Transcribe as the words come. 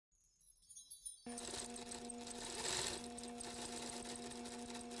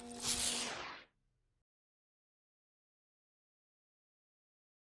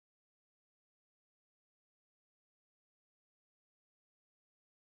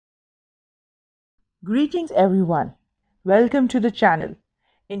Greetings everyone. Welcome to the channel.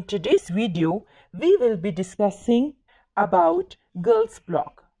 In today's video, we will be discussing about girls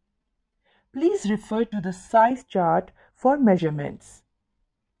block. Please refer to the size chart for measurements.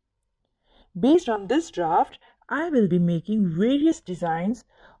 Based on this draft, I will be making various designs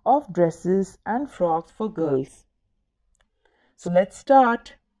of dresses and frocks for girls. So let's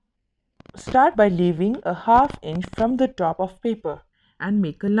start. Start by leaving a ½ inch from the top of paper and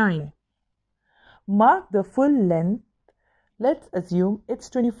make a line. Mark the full length. Let's assume it's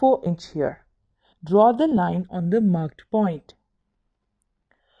 24 inch here. Draw the line on the marked point.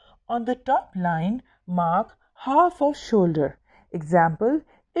 On the top line, mark half of shoulder. Example,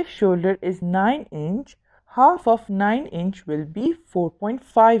 if shoulder is 9 inch, half of 9 inch will be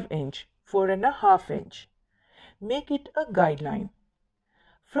 4.5 inch, 4.5 inch. Make it a guideline.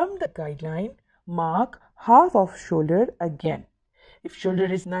 From the guideline, mark half of shoulder again. If shoulder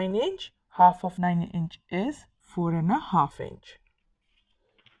is 9 inch, half of 9 inch is 4.5 inch.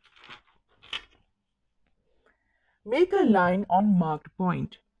 Make a line on marked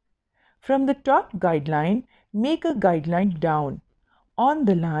point. From the top guideline, make a guideline down. On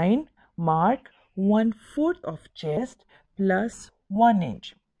the line, mark 1/4 of chest plus 1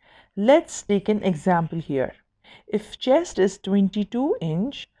 inch. Let's take an example here. If chest is 22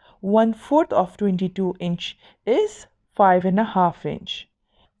 inch, 1/4 of 22 inch is 5.5 inch.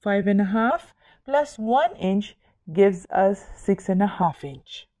 5.5 plus 1 inch gives us 6.5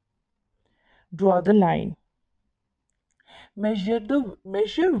 inch. Draw the line.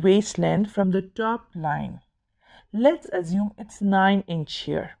 Measure waist length from the top line. Let's assume it's 9 inch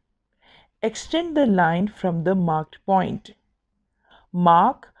here. Extend the line from the marked point.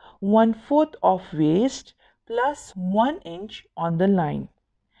 Mark 1/4 of waist plus 1 inch on the line.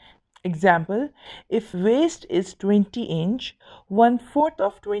 Example, if waist is 20 inch, 1/4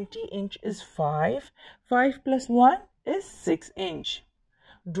 of 20 inch is 5. 5 plus 1 is 6 inch.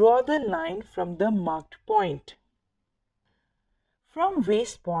 Draw the line from the marked point. From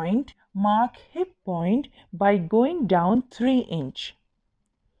waist point, mark hip point by going down 3 inch.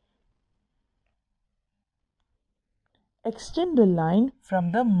 Extend the line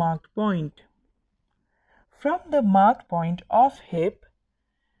from the marked point. From the marked point of hip,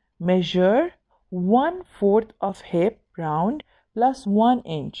 measure 1/4 of hip round plus 1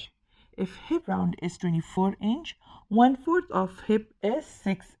 inch. If hip round is 24 inch, 1/4 of hip is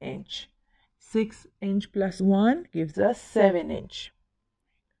 6 inch. 6 inch plus 1 gives us 7 inch.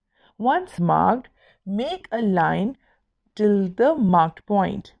 Once marked, make a line till the marked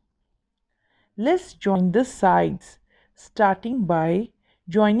point. Let's join the sides, starting by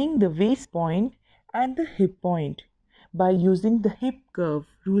joining the waist point and the hip point by using the hip curve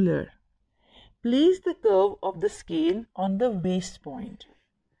ruler. Place the curve of the scale on the waist point.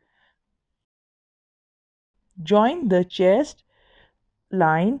 Join the chest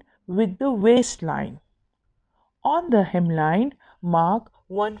line with the waist line. On the hemline, mark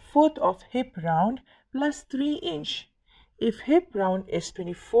 1/4 of hip round plus 3 inch. If hip round is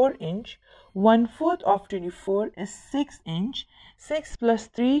 24 inch, 1/4 of 24 is 6 inch. 6 plus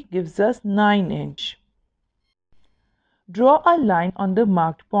 3 gives us 9 inch. Draw a line on the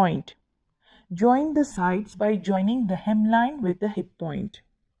marked point. Join the sides by joining the hemline with the hip point.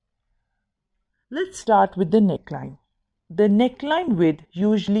 Let's start with the neckline. The neckline width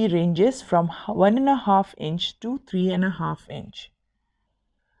usually ranges from 1.5 inch to 3.5 inch.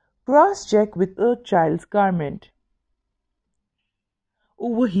 Cross-check with a child's garment.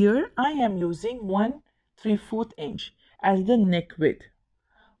 Over here, I am using 1/3/4 inch as the neck width.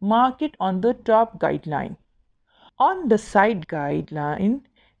 Mark it on the top guideline. On the side guideline,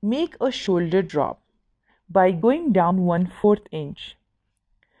 make a shoulder drop by going down 1/4 inch.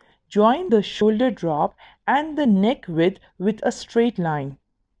 Join the shoulder drop and the neck width with a straight line.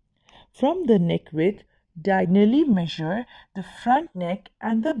 From the neck width, diagonally measure the front neck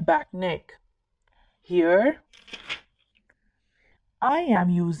and the back neck. Here, I am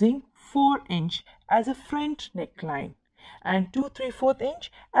using 4 inch as a front neckline and 2/3/4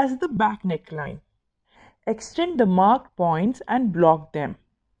 inch as the back neckline. Extend the marked points and block them.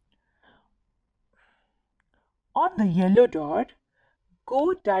 On the yellow dot,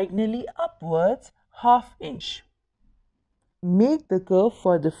 go diagonally upwards ½ inch. Make the curve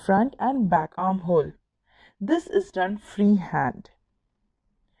for the front and back armhole. This is done freehand.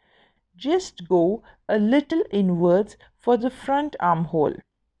 Just go a little inwards for the front armhole.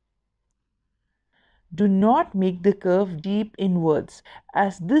 Do not make the curve deep inwards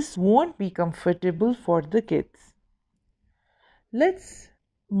as this won't be comfortable for the kids. Let's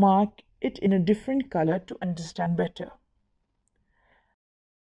mark it in a different color to understand better.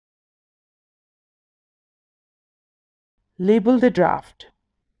 Label the draft.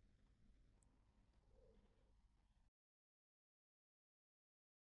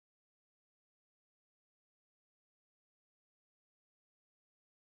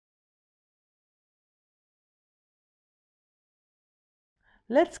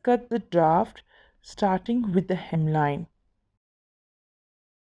 Let's cut the draft starting with the hemline.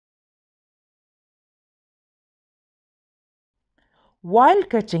 While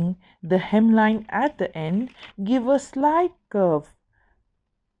cutting the hemline at the end, give a slight curve.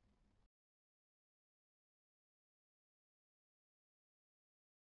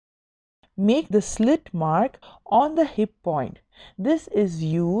 Make the slit mark on the hip point. This is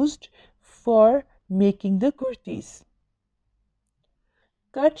used for making the kurtis.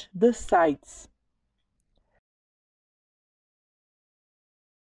 Cut the sides.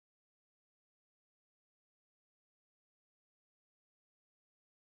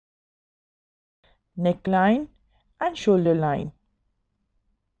 Neckline and shoulder line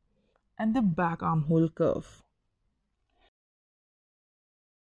and the back armhole curve.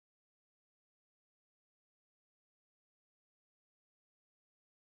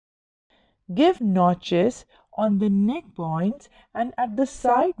 Give notches on the neck points and at the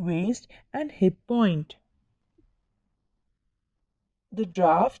side waist and hip point. The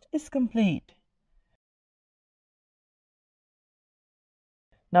draft is complete.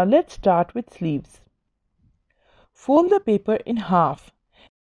 Now let's start with sleeves. Fold the paper in half.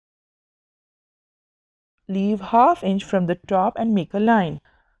 Leave ½ inch from the top and make a line.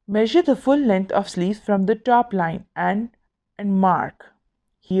 Measure the full length of sleeves from the top line and mark.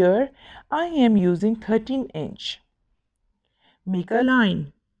 Here I am using 13 inch. Make a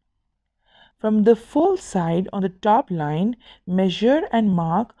line. From the full side on the top line, measure and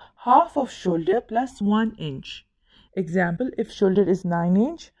mark half of shoulder plus 1 inch. Example, if shoulder is 9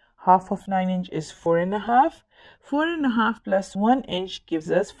 inch, half of 9 inch is 4.5. 4.5 plus 1 inch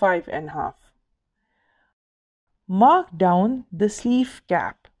gives us 5.5. Mark down the sleeve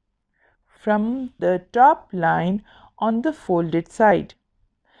cap from the top line on the folded side.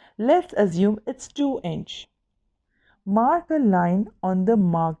 Let's assume it's 2 inch. Mark a line on the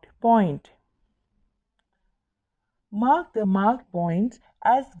marked point. Mark the marked points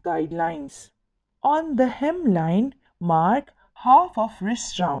as guidelines. On the hemline, mark half of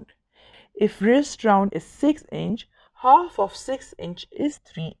wrist round. If wrist round is 6 inch, half of 6 inch is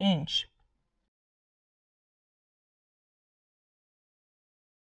 3 inch.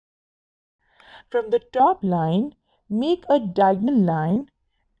 From the top line, make a diagonal line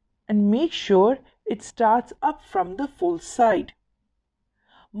and make sure it starts up from the full side.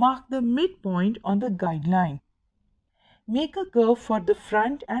 Mark the midpoint on the guideline. Make a curve for the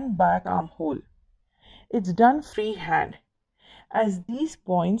front and back armhole. It's done freehand, as these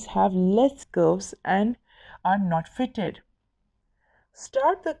points have less curves and are not fitted.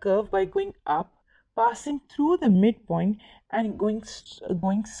 Start the curve by going up, passing through the midpoint and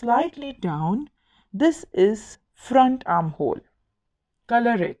going slightly down. This is front armhole.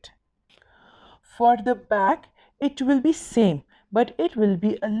 Color it. For the back, it will be same, but it will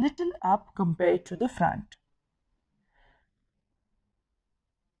be a little up compared to the front.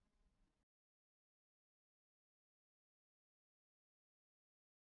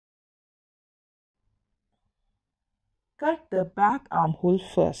 Cut the back armhole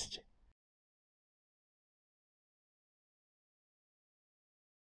first.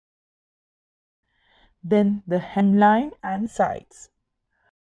 Then the hemline and sides.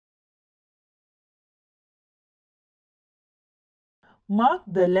 Mark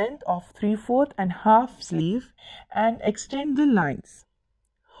the length of 3/4 and half sleeve and extend the lines.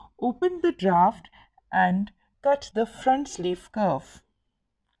 Open the draft and cut the front sleeve curve.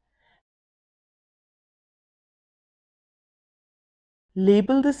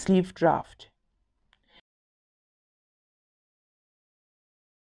 Label the sleeve draft.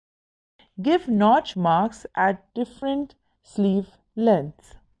 Give notch marks at different sleeve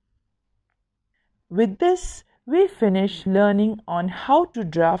lengths. With this, we finish learning on how to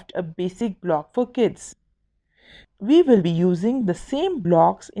draft a basic block for kids. We will be using the same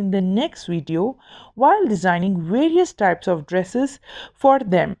blocks in the next video while designing various types of dresses for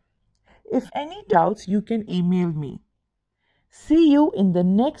them. If any doubts, you can email me. See you in the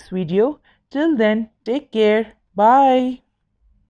next video. Till then, take care. Bye.